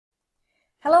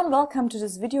Hello and welcome to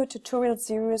this video tutorial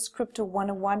series Crypto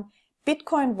 101,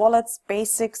 Bitcoin wallets,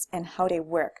 basics and how they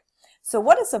work. So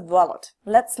what is a wallet?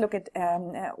 Let's look at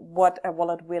what a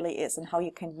wallet really is and how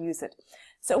you can use it.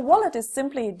 So a wallet is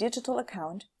simply a digital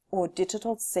account or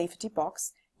digital safety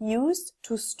box used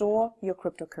to store your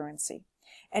cryptocurrency.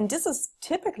 And this is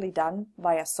typically done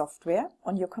via software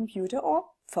on your computer or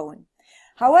phone.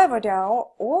 However, there are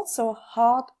also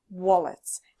hard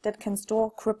wallets that can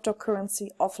store cryptocurrency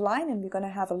offline, and we're going to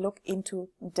have a look into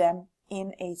them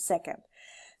in a second.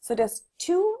 So there's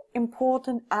two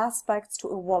important aspects to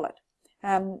a wallet.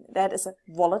 That is a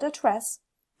wallet address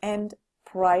and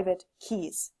private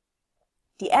keys.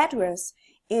 The address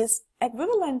is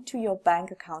equivalent to your bank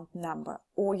account number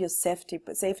or your safety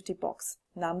box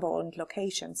number and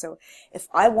location. So if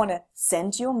I want to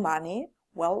send you money,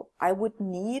 well, I would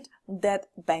need that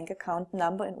bank account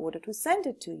number in order to send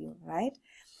it to you, right?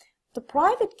 The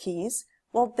private keys,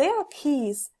 well, they are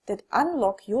keys that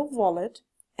unlock your wallet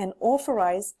and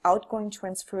authorize outgoing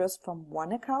transfers from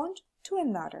one account to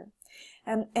another.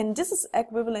 And this is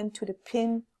equivalent to the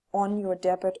PIN on your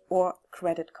debit or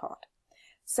credit card.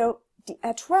 So the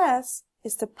address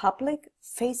is the public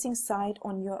facing side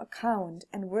on your account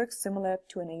and works similar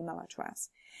to an email address.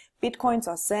 Bitcoins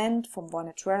are sent from one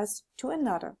address to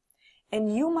another,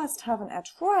 and you must have an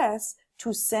address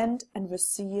to send and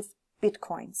receive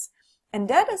Bitcoins. And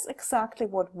that is exactly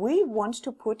what we want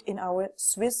to put in our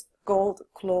SwissGold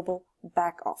global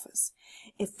back office.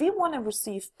 If we want to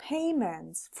receive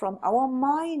payments from our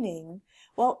mining,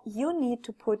 well, you need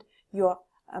to put your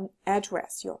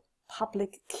address, your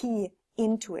public key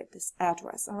into it, this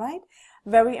address, all right?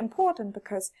 Very important,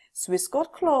 because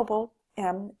SwissGold Global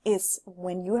is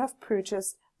when you have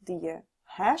purchased the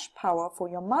hash power for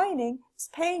your mining, is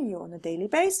paying you on a daily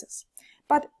basis.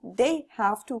 But they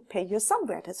have to pay you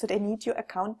somewhere, so they need your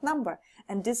account number.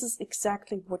 And this is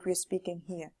exactly what we're speaking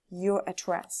here, your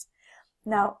address.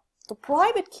 Now, the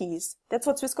private keys, that's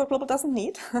what SwissGold Global doesn't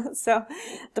need. So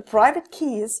the private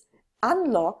keys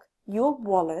unlock your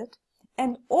wallet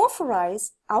and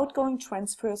authorize outgoing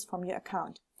transfers from your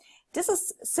account. This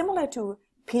is similar to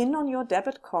PIN on your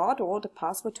debit card or the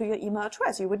password to your email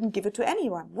address. You wouldn't give it to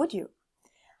anyone, would you?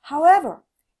 However,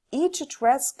 each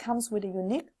address comes with a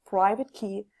unique private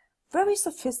key, very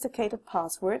sophisticated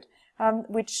password,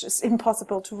 which is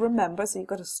impossible to remember. So you've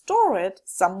got to store it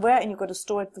somewhere, and you've got to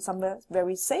store it somewhere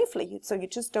very safely. So you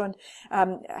just don't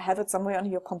have it somewhere on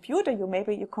your computer.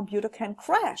 Maybe your computer can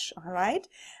crash, all right?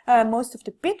 Most of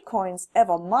the Bitcoins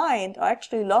ever mined are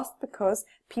actually lost because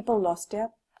people lost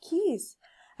their keys.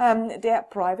 Their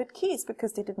private keys,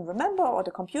 because they didn't remember, or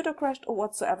the computer crashed, or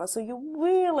whatsoever. So you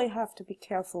really have to be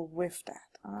careful with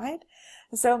that, all right?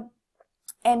 So,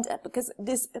 and because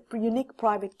this unique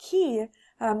private key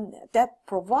that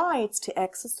provides the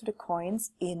access to the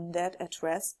coins in that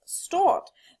address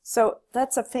stored. So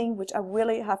that's a thing which I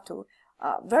really have to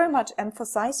very much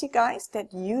emphasize, you guys,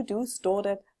 that you do store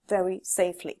that very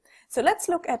safely. So let's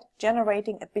look at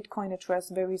generating a Bitcoin address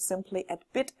very simply at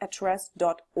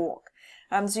bitaddress.org.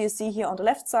 So you see here on the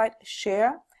left side,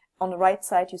 share. On the right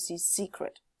side, you see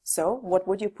secret. So what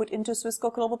would you put into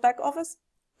SwissGold Global Back Office?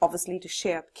 Obviously the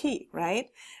shared key, right?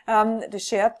 The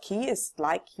shared key is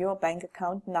like your bank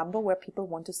account number where people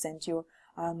want to send you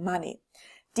money.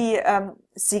 The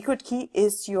secret key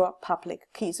is your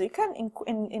public key. So you can,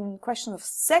 in question of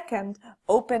second,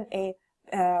 open a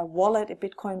wallet, a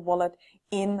Bitcoin wallet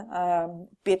in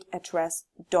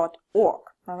bitaddress.org.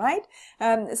 All right.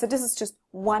 So this is just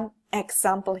one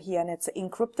example here, and it's an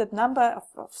encrypted number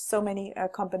of so many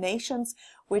combinations,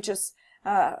 which is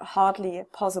hardly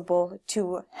possible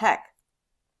to hack.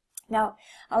 Now,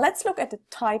 let's look at the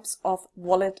types of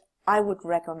wallet I would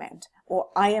recommend, or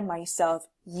I am myself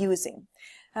using.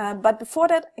 But before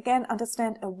that, again,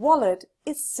 understand a wallet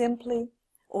is simply,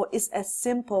 or is as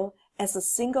simple as a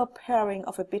single pairing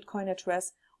of a Bitcoin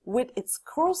address with its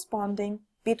corresponding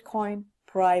Bitcoin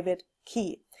private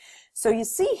key. So you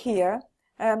see here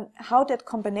how that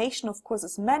combination, of course,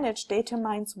 is managed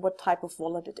determines what type of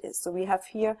wallet it is. So we have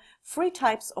here three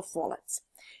types of wallets.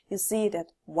 You see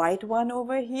that white one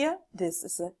over here. This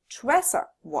is a Trezor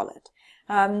wallet.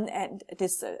 And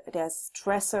this there's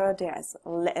Trezor, there's a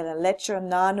Ledger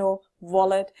Nano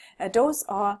wallet. Those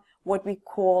are what we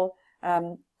call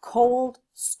cold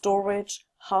storage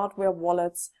hardware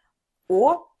wallets,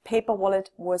 or paper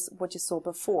wallet was what you saw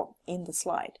before in the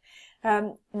slide.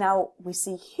 Now we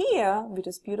see here with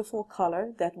this beautiful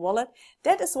color, that wallet,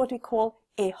 that is what we call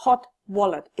a hot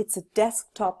wallet. It's a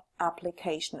desktop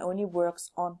application, only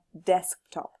works on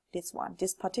desktop.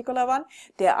 This particular one.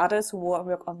 There are others who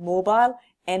work on mobile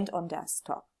and on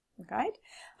desktop. Right?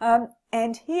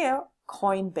 And here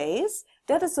Coinbase.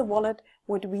 That is a wallet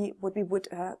what we would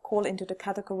call into the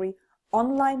category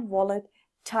online wallet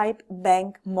type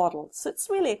bank model. So it's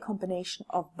really a combination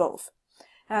of both.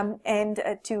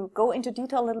 To go into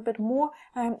detail a little bit more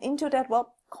into that,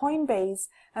 well, Coinbase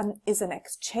is an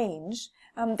exchange.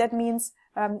 That means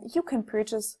you can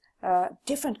purchase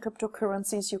different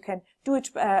cryptocurrencies. You can do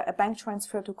a bank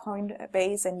transfer to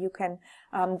Coinbase, and you can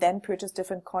then purchase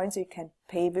different coins. You can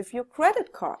pay with your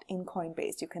credit card in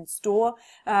Coinbase. You can store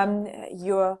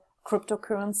your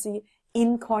cryptocurrency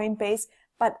in Coinbase.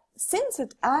 But since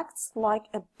it acts like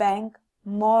a bank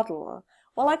model,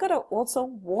 well, I gotta also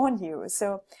warn you.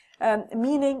 So,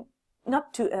 meaning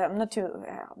not to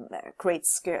create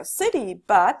scarcity,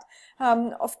 but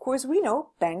of course we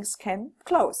know banks can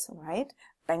close, right?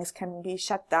 Banks can be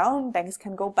shut down, banks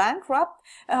can go bankrupt,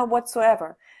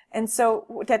 whatsoever. And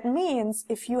so that means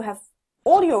if you have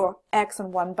all your eggs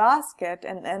in one basket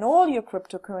and all your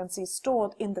cryptocurrency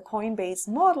stored in the Coinbase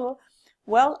model,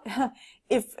 well,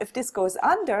 if this goes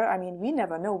under, I mean, we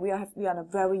never know. We are in a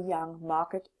very young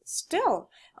market still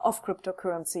of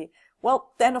cryptocurrency.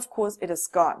 Well, then of course it is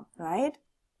gone, right?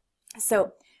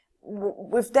 So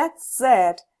with that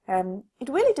said, it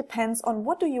really depends on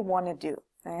what do you want to do.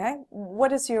 Okay?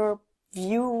 What is your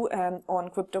view on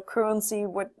cryptocurrency?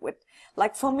 What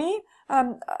like for me,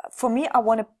 I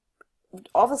want to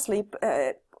obviously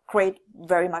create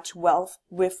very much wealth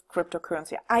with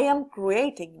cryptocurrency. I am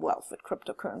creating wealth with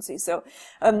cryptocurrency. So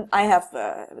I have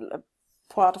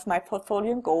part of my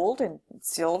portfolio in gold and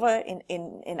silver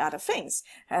in other things.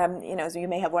 You know, so you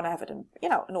may want to have it in, you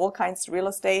know, in all kinds of real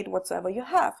estate, whatsoever you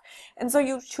have. And so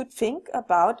you should think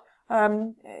about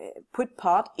put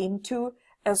part into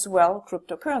as well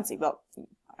cryptocurrency. Well,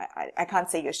 I can't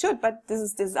say you should, but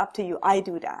this is up to you. I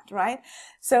do that, right?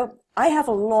 So I have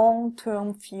a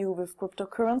long-term view with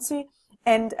cryptocurrency,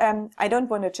 and I don't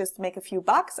want to just make a few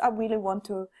bucks. I really want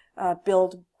to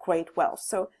build great wealth.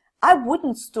 So I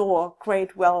wouldn't store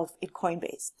great wealth in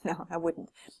Coinbase. No, I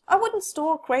wouldn't. I wouldn't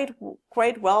store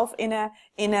great wealth in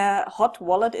a hot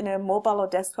wallet, in a mobile or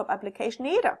desktop application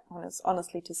either,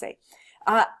 honestly to say.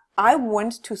 I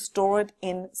want to store it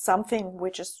in something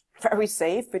which is very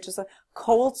safe, which is a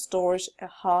cold storage, a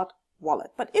hard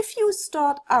wallet. But if you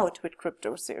start out with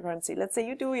cryptocurrency, let's say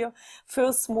you do your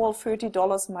first small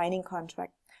 $30 mining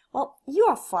contract, well, you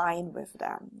are fine with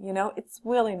that. You know, it's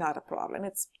really not a problem.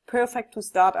 It's perfect to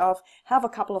start off, have a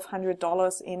couple of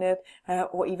 $100 in it,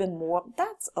 or even more.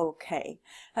 That's okay.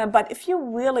 But if you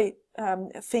really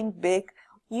think big,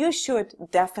 you should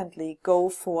definitely go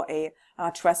for a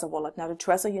Trezor wallet. Now, the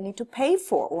Trezor you need to pay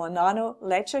for, or a Nano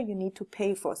Ledger you need to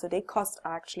pay for, so they cost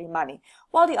actually money,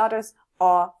 while the others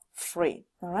are free.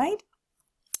 All right.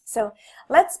 So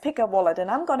let's pick a wallet,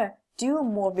 and I'm gonna do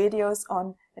more videos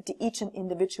on each and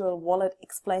individual wallet,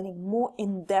 explaining more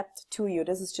in depth to you.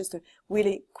 This is just a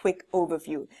really quick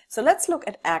overview. So let's look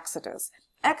at Exodus.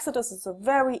 Exodus is a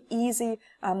very easy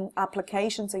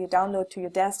application, so you download to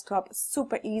your desktop,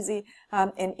 super easy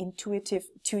and intuitive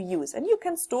to use. And you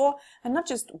can store not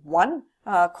just one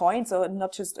coin, so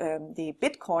not just the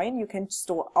Bitcoin. You can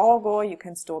store Argor, you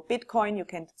can store Bitcoin, you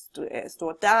can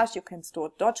store Dash, you can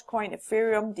store Dogecoin,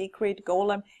 Ethereum, Decred,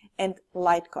 Golem, and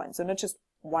Litecoin. So not just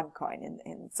one coin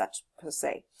in such per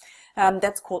se.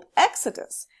 That's called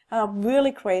Exodus.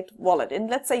 Really great wallet. And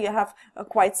let's say you have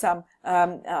quite some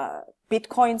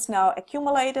Bitcoins now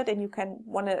accumulated, and you can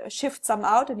want to shift some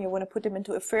out and you want to put them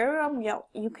into Ethereum. Yeah,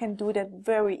 you can do that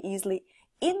very easily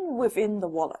within the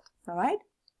wallet. All right.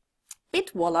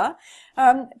 Bitwallet.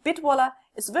 Bitwallet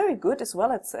is very good as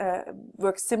well. It's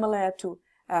works similar to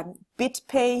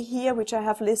BitPay here, which I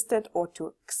have listed, or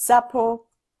to Xapo.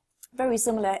 Very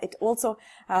similar. It also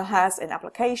has an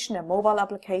application, a mobile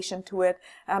application to it.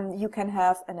 You can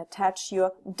have and attach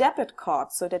your debit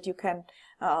card so that you can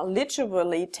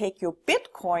literally take your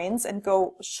Bitcoins and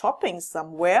go shopping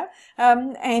somewhere,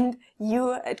 and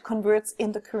it converts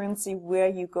in the currency where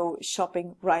you go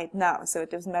shopping right now. So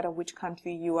it doesn't matter which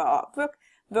country you are.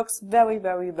 Works very,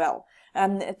 very well.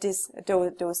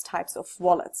 Those types of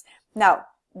wallets. Now,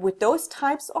 with those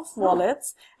types of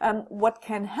wallets, what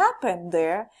can happen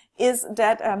there is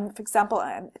that, for example,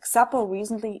 Xapo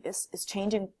recently is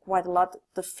changing quite a lot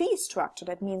the fee structure.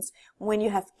 That means when you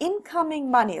have incoming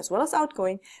money as well as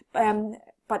outgoing,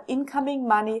 but incoming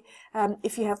money,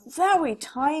 if you have very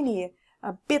tiny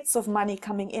bits of money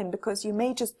coming in, because you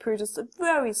may just purchase a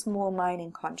very small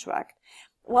mining contract,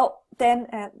 well, then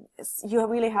you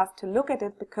really have to look at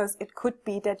it, because it could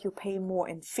be that you pay more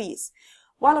in fees.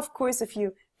 While, of course, if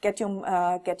you get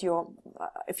your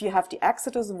if you have the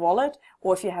Exodus wallet,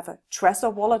 or if you have a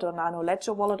Trezor wallet or Nano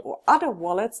Ledger wallet or other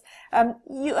wallets,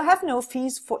 you have no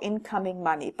fees for incoming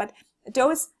money. But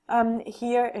those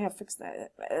here,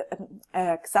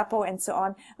 Xapo and so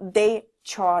on, they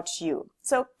charge you.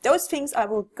 So those things I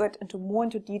will get into more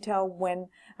into detail when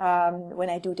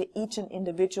I do each and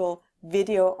individual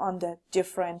video on the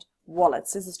different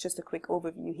wallets. This is just a quick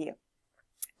overview here.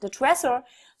 The Trezor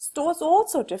stores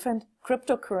also different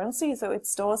cryptocurrency, so it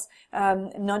stores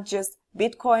not just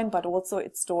Bitcoin, but also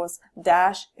it stores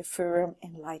Dash, Ethereum,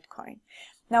 and Litecoin.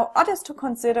 Now, others to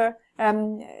consider,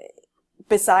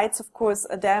 besides, of course,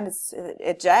 them, is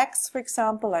Jax, for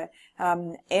example,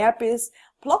 Airbus.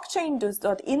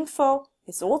 Blockchain.info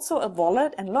is also a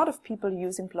wallet, and a lot of people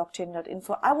using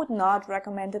blockchain.info. I would not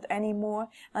recommend it anymore,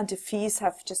 and the fees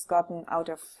have just gotten out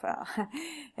of,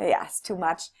 yeah, it's too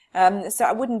much. So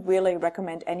I wouldn't really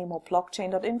recommend any more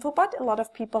blockchain.info, but a lot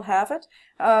of people have it,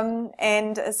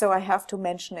 and so I have to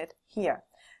mention it here.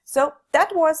 So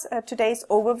that was today's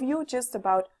overview, just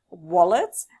about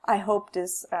wallets. I hope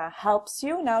this helps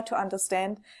you now to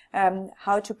understand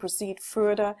how to proceed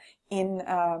further in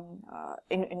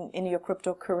your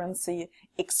cryptocurrency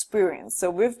experience. So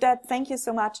with that, thank you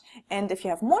so much. And if you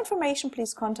have more information,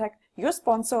 please contact your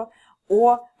sponsor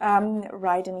or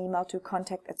write an email to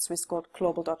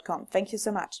contact@swissgoldglobal.com. Thank you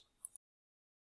so much.